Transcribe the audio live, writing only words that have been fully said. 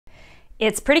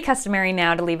It's pretty customary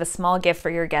now to leave a small gift for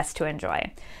your guests to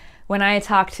enjoy. When I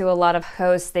talk to a lot of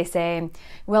hosts, they say,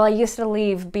 well, I used to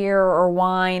leave beer or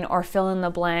wine or fill in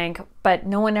the blank, but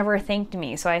no one ever thanked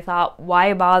me, so I thought,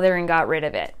 why bother, and got rid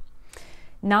of it.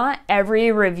 Not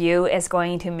every review is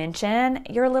going to mention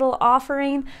your little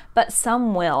offering, but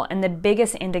some will, and the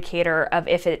biggest indicator of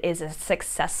if it is a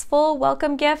successful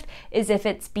welcome gift is if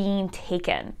it's being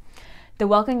taken. The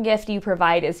welcome gift you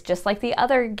provide is just like the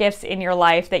other gifts in your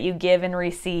life that you give and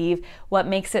receive. What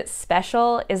makes it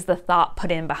special is the thought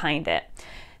put in behind it.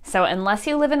 So unless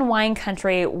you live in wine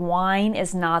country, wine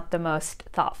is not the most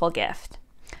thoughtful gift.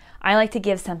 I like to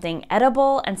give something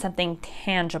edible and something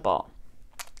tangible.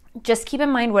 Just keep in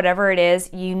mind, whatever it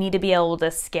is, you need to be able to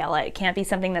scale it. It can't be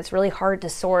something that's really hard to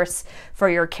source for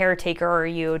your caretaker or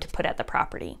you to put at the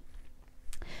property.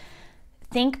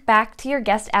 Think back to your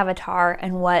guest avatar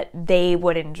and what they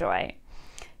would enjoy.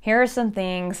 Here are some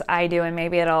things I do, and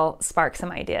maybe it'll spark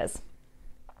some ideas.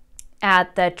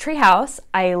 At the treehouse,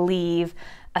 I leave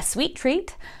a sweet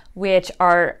treat, which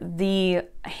are the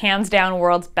hands down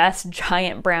world's best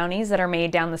giant brownies that are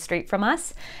made down the street from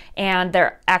us. And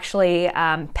they're actually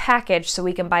packaged so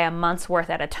we can buy a month's worth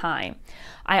at a time.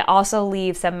 I also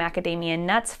leave some macadamia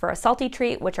nuts for a salty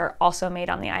treat, which are also made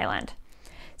on the island.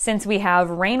 Since we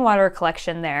have rainwater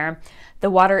collection there,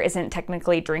 the water isn't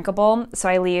technically drinkable, so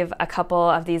I leave a couple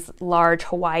of these large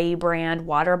Hawaii brand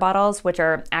water bottles, which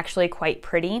are actually quite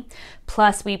pretty.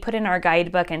 Plus, we put in our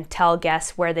guidebook and tell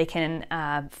guests where they can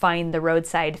find the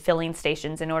roadside filling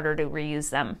stations in order to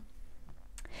reuse them.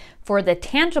 For the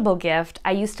tangible gift,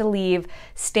 I used to leave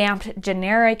stamped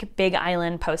generic Big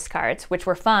Island postcards, which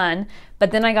were fun,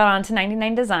 but then I got on to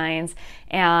 99 Designs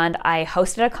and I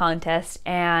hosted a contest,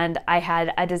 and I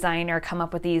had a designer come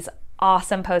up with these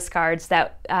awesome postcards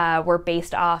that were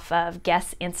based off of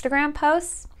guests' Instagram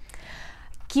posts.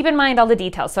 Keep in mind all the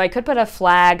details. So I could put a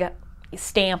flag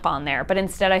stamp on there, but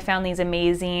instead I found these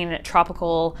amazing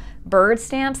tropical bird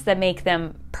stamps that make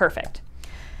them perfect.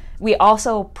 We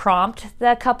also prompt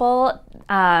the couple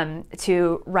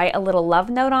to write a little love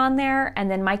note on there,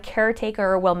 and then my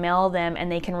caretaker will mail them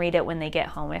and they can read it when they get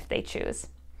home if they choose.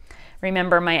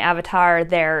 Remember, my avatar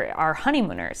there are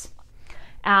honeymooners.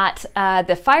 At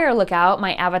the fire lookout,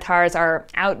 my avatars are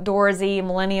outdoorsy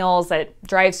millennials that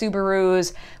drive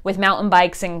Subarus with mountain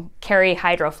bikes and carry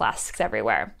hydro flasks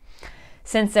everywhere.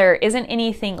 Since there isn't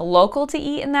anything local to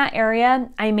eat in that area,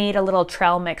 I made a little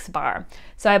trail mix bar.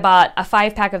 So I bought a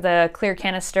 5-pack of the clear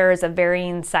canisters of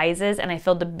varying sizes, and I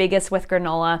filled the biggest with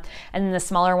granola, and then the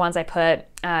smaller ones I put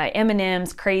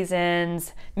M&Ms,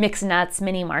 craisins, mixed nuts,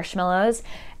 mini marshmallows,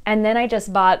 and then I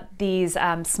just bought these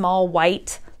small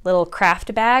white little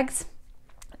craft bags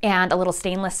and a little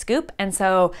stainless scoop, and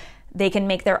so they can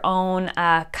make their own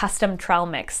custom trail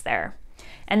mix there.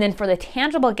 And then for the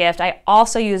tangible gift, I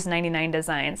also use 99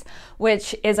 Designs,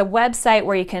 which is a website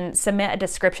where you can submit a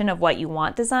description of what you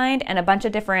want designed, and a bunch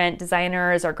of different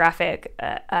designers or graphic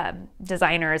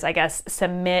designers, I guess,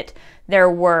 submit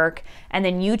their work, and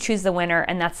then you choose the winner,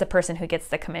 and that's the person who gets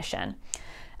the commission.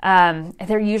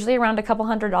 They're usually around a couple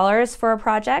 $100s for a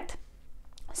project.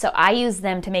 So I use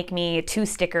them to make me 2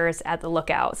 stickers at the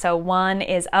lookout. So one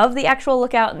is of the actual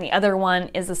lookout and the other one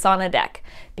is the sauna deck,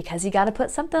 because you got to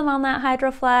put something on that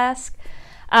hydro flask.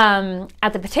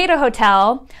 At the Potato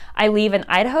Hotel, I leave an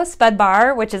Idaho Spud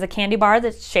Bar, which is a candy bar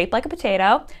that's shaped like a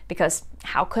potato, because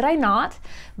how could I not?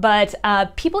 But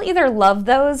people either love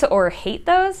those or hate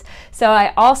those. So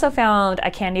I also found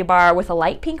a candy bar with a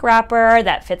light pink wrapper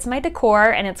that fits my decor,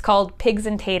 and it's called Pigs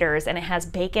and Taters, and it has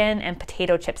bacon and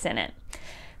potato chips in it.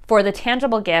 For the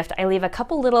tangible gift, I leave a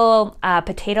couple little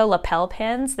potato lapel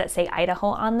pins that say Idaho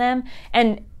on them,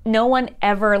 and no one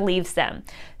ever leaves them.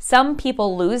 Some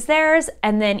people lose theirs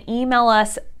and then email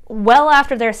us well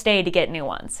after their stay to get new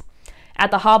ones.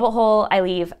 At the Hobbit Hole, I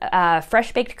leave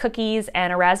fresh baked cookies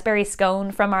and a raspberry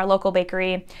scone from our local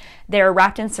bakery. They're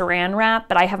wrapped in saran wrap,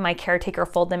 but I have my caretaker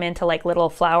fold them into like little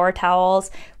flower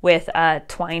towels with a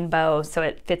twine bow so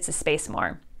it fits the space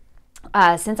more.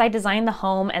 Since I designed the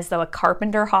home as though a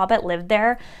carpenter hobbit lived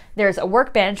there, there's a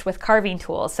workbench with carving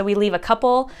tools. So we leave a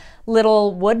couple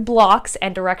little wood blocks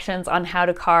and directions on how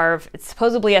to carve. It's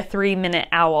supposedly a 3-minute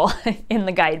owl in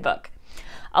the guidebook.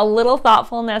 A little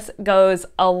thoughtfulness goes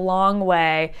a long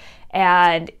way,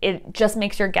 and it just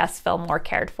makes your guests feel more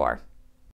cared for.